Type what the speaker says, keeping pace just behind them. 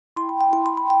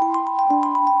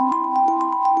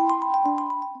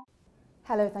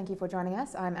Hello, thank you for joining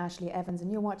us. I'm Ashley Evans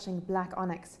and you're watching Black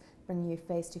ONYX, bringing you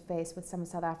face to face with some of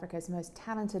South Africa's most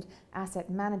talented asset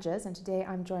managers. And today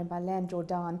I'm joined by Len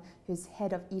Jordaan, who's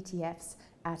head of ETFs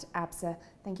at ABSA.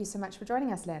 Thank you so much for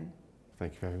joining us, Len.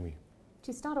 Thank you for having me.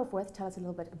 To start off with, tell us a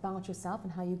little bit about yourself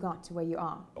and how you got to where you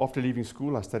are. After leaving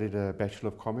school, I studied a Bachelor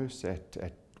of Commerce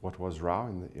at what was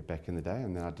RAU back in the day,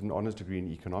 and then I did an honours degree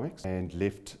in economics and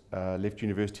left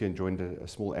university and joined a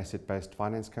small asset-based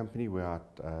finance company where I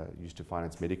used to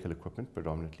finance medical equipment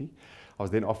predominantly. I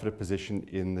was then offered a position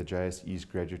in the JSE's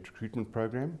graduate recruitment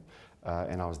program,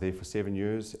 and I was there for 7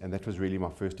 years, and that was really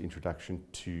my first introduction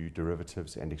to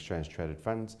derivatives and exchange-traded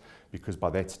funds, because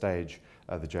by that stage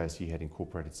the JSE had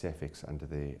incorporated SAFEX under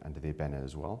their banner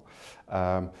as well.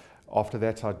 After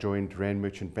that, I joined Rand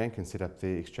Merchant Bank and set up the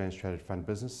exchange-traded fund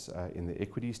business in the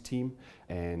equities team.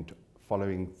 And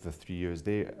following the 3 years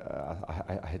there,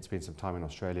 I had spent some time in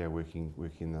Australia working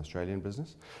in the Australian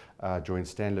business. Joined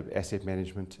Stanlib Asset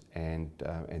Management and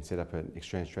set up an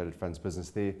exchange-traded funds business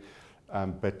there.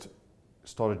 But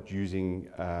started using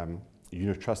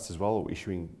unit trusts as well, or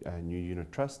issuing new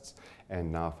unit trusts. And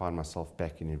now I find myself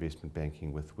back in investment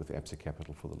banking with ABSA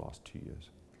Capital for the last 2 years.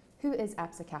 Who is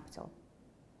ABSA Capital?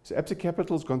 So ABSA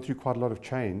Capital has gone through quite a lot of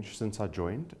change since I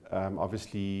joined.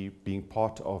 Obviously, being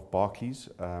part of Barclays,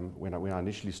 when I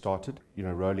initially started,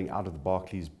 rolling out of the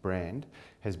Barclays brand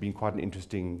has been quite an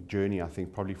interesting journey, I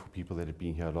think, probably for people that have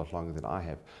been here a lot longer than I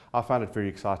have. I find it very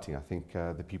exciting. I think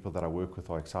the people that I work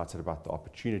with are excited about the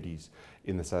opportunities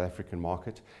in the South African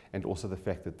market, and also the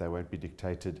fact that they won't be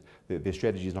dictated, their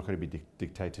strategy is not going to be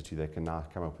dictated to. They can now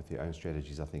come up with their own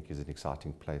strategies, I think, is an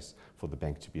exciting place for the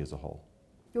bank to be as a whole.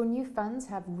 Your new funds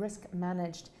have risk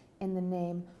managed in the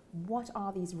name. What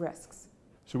are these risks?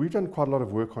 So we've done quite a lot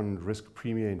of work on risk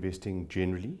premium investing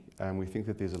generally. We think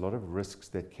that there's a lot of risks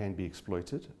that can be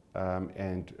exploited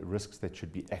and risks that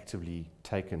should be actively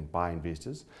taken by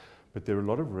investors. But there are a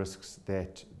lot of risks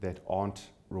that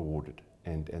aren't rewarded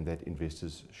and that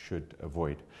investors should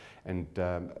avoid. And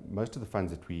most of the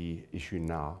funds that we issue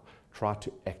now try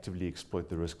to actively exploit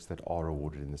the risks that are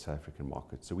rewarded in the South African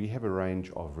market. So we have a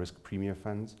range of risk premium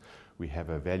funds. We have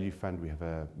a value fund, we have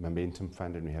a momentum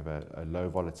fund, and we have a low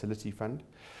volatility fund.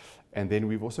 And then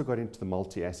we've also got into the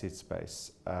multi-asset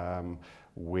space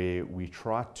where we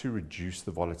try to reduce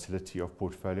the volatility of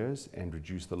portfolios and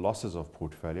reduce the losses of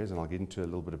portfolios. And I'll get into a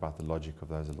little bit about the logic of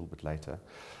those a little bit later.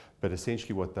 But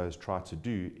essentially what those try to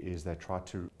do is they try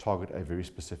to target a very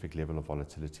specific level of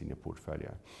volatility in your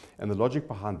portfolio. And the logic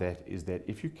behind that is that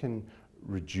if you can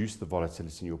reduce the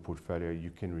volatility in your portfolio, you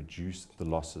can reduce the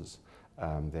losses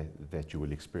that you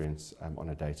will experience on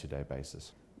a day-to-day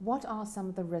basis. What are some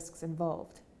of the risks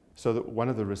involved? So one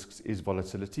of the risks is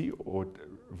volatility, or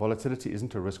volatility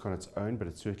isn't a risk on its own, but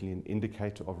it's certainly an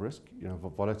indicator of risk.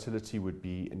 Volatility would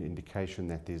be an indication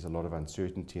that there's a lot of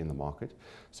uncertainty in the market.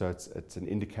 So it's an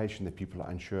indication that people are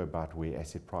unsure about where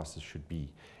asset prices should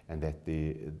be, and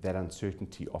that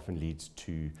uncertainty often leads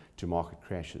to market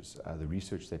crashes. The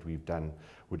research that we've done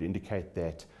would indicate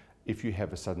that if you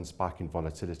have a sudden spike in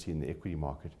volatility in the equity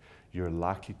market, you're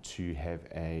likely to have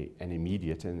an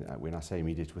immediate, and when I say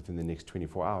immediate, within the next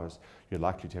 24 hours, you're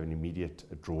likely to have an immediate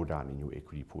drawdown in your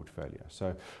equity portfolio.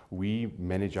 So we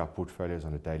manage our portfolios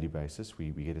on a daily basis. We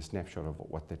get a snapshot of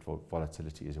what that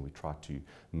volatility is, and we try to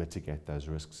mitigate those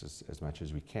risks as much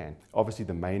as we can. Obviously,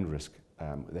 the main risk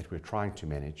that we're trying to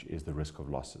manage is the risk of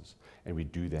losses, and we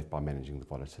do that by managing the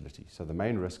volatility. So the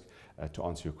main risk, to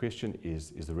answer your question,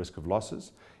 is the risk of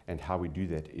losses, and how we do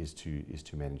that is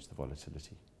to manage the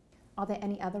volatility. Are there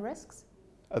any other risks?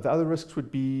 The other risks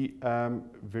would be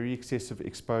very excessive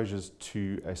exposures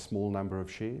to a small number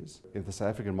of shares. In the South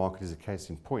African market, is a case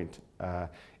in point,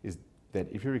 is that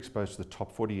if you're exposed to the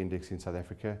top 40 index in South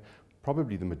Africa,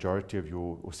 probably the majority of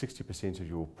or 60% of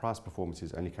your price performance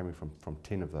is only coming from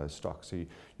 10 of those stocks. So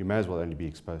you may as well only be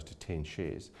exposed to 10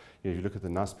 shares. If you look at the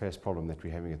NASPAS problem that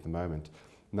we're having at the moment,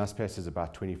 NASPAS is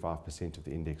about 25% of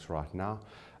the index right now.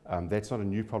 That's not a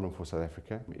new problem for South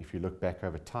Africa. If you look back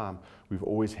over time, we've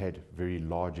always had very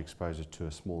large exposure to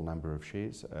a small number of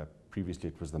shares. Previously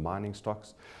it was the mining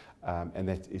stocks, and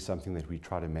that is something that we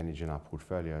try to manage in our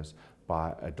portfolios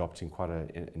by adopting quite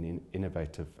an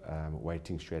innovative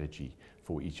weighting strategy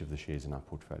for each of the shares in our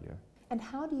portfolio. And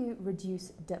how do you reduce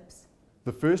dips?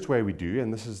 The first way we do,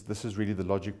 and this is really the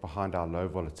logic behind our low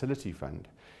volatility fund,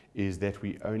 is that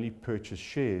we only purchase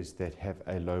shares that have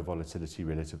a low volatility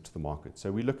relative to the market. So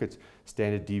we look at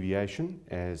standard deviation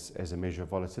as a measure of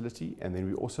volatility, and then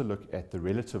we also look at the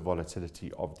relative volatility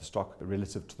of the stock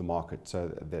relative to the market.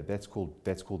 So that's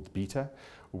called beta.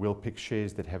 We'll pick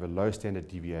shares that have a low standard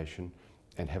deviation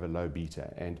have a low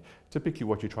beta. And typically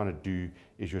what you're trying to do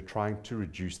is you're trying to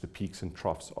reduce the peaks and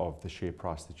troughs of the share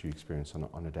price that you experience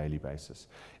on a daily basis.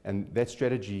 And that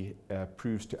strategy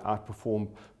proves to outperform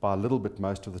by a little bit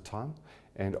most of the time.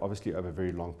 And obviously over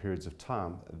very long periods of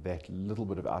time, that little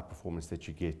bit of outperformance that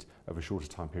you get over shorter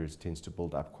time periods tends to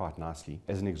build up quite nicely.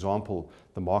 As an example,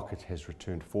 the market has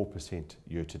returned 4%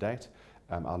 year to date.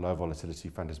 Our low volatility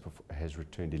fund has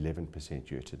returned 11%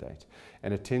 year to date.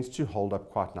 And it tends to hold up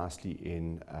quite nicely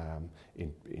in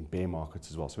bear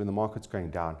markets as well. So when the market's going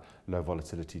down, low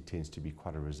volatility tends to be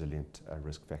quite a resilient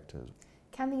risk factor.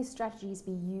 Can these strategies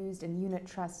be used in unit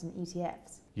trusts and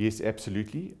ETFs? Yes,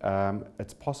 absolutely.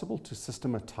 It's possible to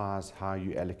systematize how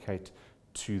you allocate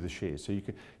to the shares. So you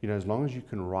can, as long as you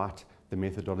can write the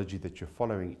methodology that you're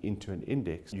following into an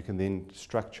index, you can then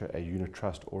structure a unit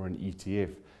trust or an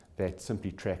ETF that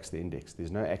simply tracks the index.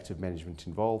 There's no active management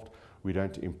involved. We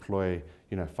don't employ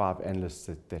 5 analysts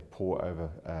that pore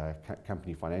over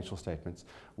company financial statements.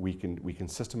 We can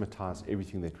systematize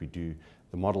everything that we do.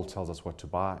 The model tells us what to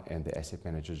buy, and the asset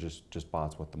manager just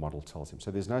buys what the model tells him.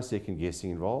 So there's no second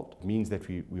guessing involved. It means that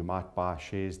we might buy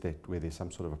shares where there's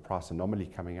some sort of a price anomaly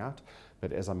coming out.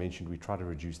 But as I mentioned, we try to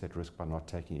reduce that risk by not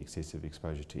taking excessive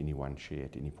exposure to any one share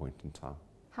at any point in time.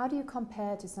 How do you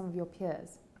compare to some of your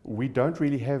peers? We don't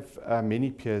really have many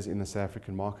peers in the South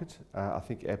African market. I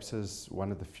think ABSA is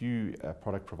one of the few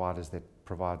product providers that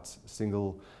provides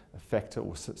single factor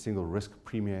or single risk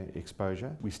premier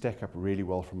exposure. We stack up really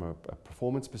well from a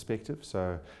performance perspective.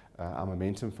 So our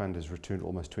momentum fund has returned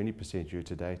almost 20% year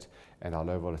to date, and our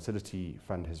low volatility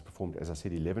fund has performed, as I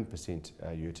said,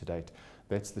 11% year to date.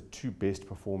 That's the 2 best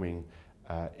performing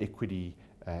equity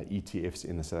ETFs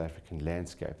in the South African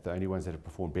landscape. The only ones that have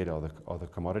performed better are the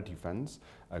commodity funds.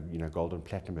 Gold and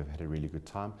platinum have had a really good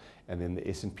time, and then the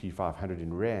S&P 500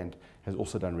 in Rand has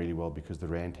also done really well because the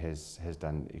Rand has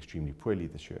done extremely poorly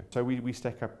this year. So we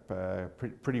stack up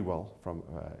pretty well from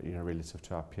relative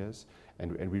to our peers,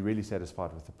 and we're really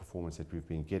satisfied with the performance that we've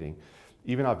been getting.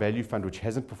 Even our value fund, which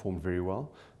hasn't performed very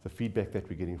well, the feedback that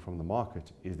we're getting from the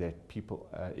market is that people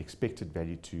expected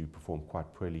value to perform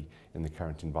quite poorly in the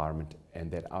current environment,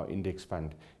 and that our index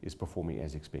fund is performing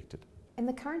as expected. In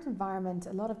the current environment,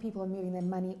 a lot of people are moving their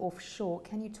money offshore.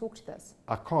 Can you talk to this?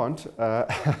 I can't.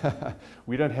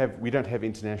 We don't have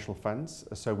international funds,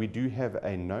 so we do have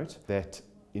a note that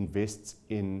invests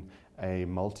in a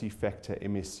multi-factor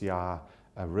MSCI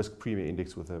risk premium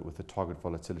index with a target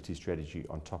volatility strategy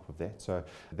on top of that. So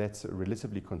that's a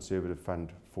relatively conservative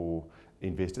fund for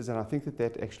investors, and I think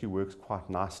that actually works quite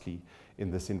nicely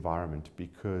in this environment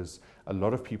because a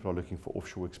lot of people are looking for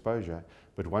offshore exposure,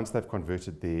 but once they've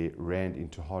converted their rand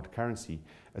into hard currency,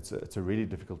 it's a really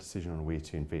difficult decision on where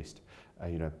to invest.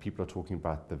 People are talking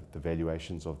about the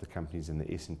valuations of the companies in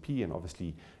the S&P, and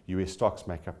obviously US stocks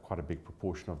make up quite a big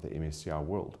proportion of the MSCI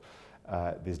world.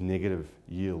 There's negative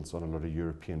yields on a lot of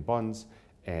European bonds,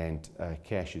 and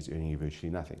cash is earning you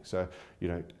virtually nothing. So,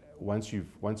 once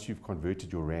you've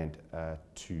converted your rand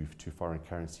to foreign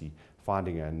currency,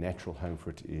 finding a natural home for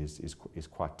it is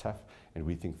quite tough. And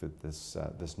we think that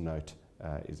this note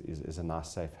is a nice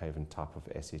safe haven type of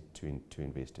asset to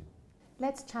invest in.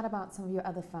 Let's chat about some of your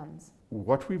other funds.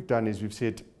 What we've done is we've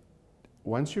said,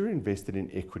 once you're invested in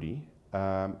equity,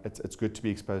 it's good to be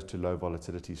exposed to low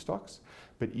volatility stocks,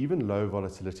 but even low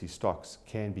volatility stocks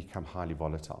can become highly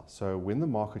volatile. So when the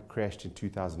market crashed in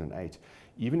 2008,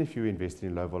 even if you invested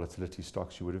in low volatility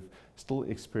stocks, you would have still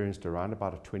experienced around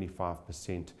about a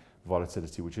 25%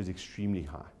 volatility, which is extremely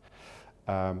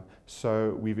high.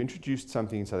 So we've introduced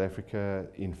something in South Africa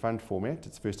in fund format.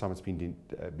 It's the first time it's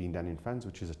been done in funds,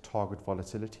 which is a target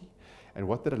volatility. And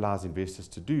what that allows investors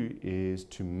to do is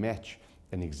to match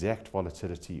an exact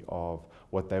volatility of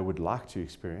what they would like to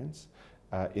experience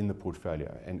in the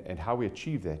portfolio. And how we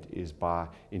achieve that is by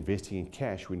investing in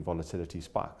cash when volatility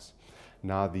spikes.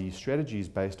 Now, the strategy is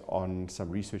based on some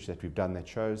research that we've done that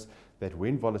shows that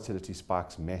when volatility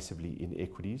spikes massively in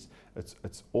equities,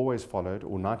 it's always followed,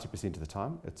 or 90% of the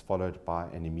time, it's followed by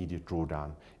an immediate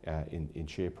drawdown in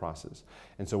share prices.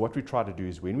 And so what we try to do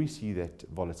is when we see that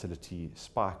volatility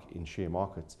spike in share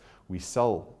markets, we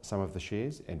sell some of the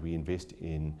shares and we invest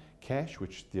in cash,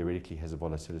 which theoretically has a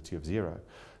volatility of 0,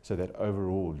 so that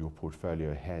overall your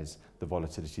portfolio has the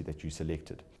volatility that you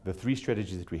selected. The 3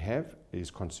 strategies that we have is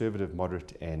conservative,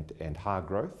 moderate, and high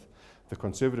growth. The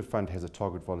conservative fund has a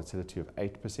target volatility of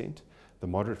 8%. The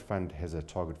moderate fund has a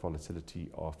target volatility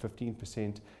of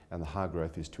 15%, and the high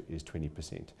growth is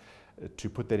 20%. To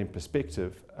put that in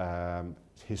perspective,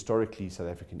 historically South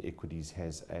African equities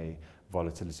has a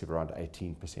volatility of around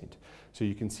 18%. So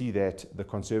you can see that the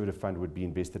conservative fund would be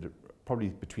invested probably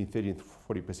between 30 and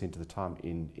 40% of the time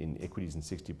in equities and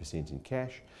 60% in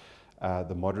cash.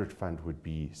 The moderate fund would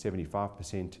be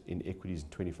 75% in equities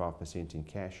and 25% in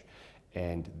cash,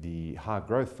 and the high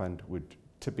growth fund would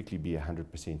typically be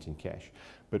 100% in cash.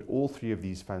 But all three of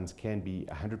these funds can be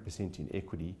 100% in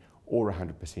equity or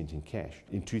 100% in cash.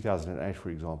 In 2008, for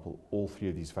example, all three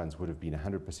of these funds would have been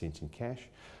 100% in cash.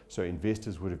 So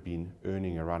investors would have been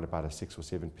earning around about a 6 or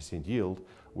 7% yield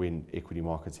when equity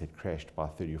markets had crashed by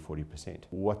 30 or 40%.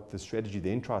 What the strategy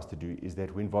then tries to do is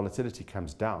that when volatility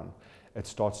comes down, it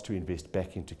starts to invest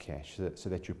back into cash so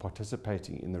that you're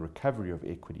participating in the recovery of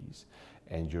equities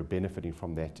and you're benefiting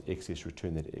from that excess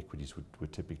return that equities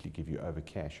would typically give you over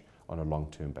cash on a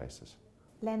long-term basis.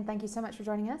 Len, thank you so much for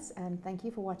joining us, and thank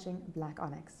you for watching Black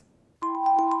ONYX.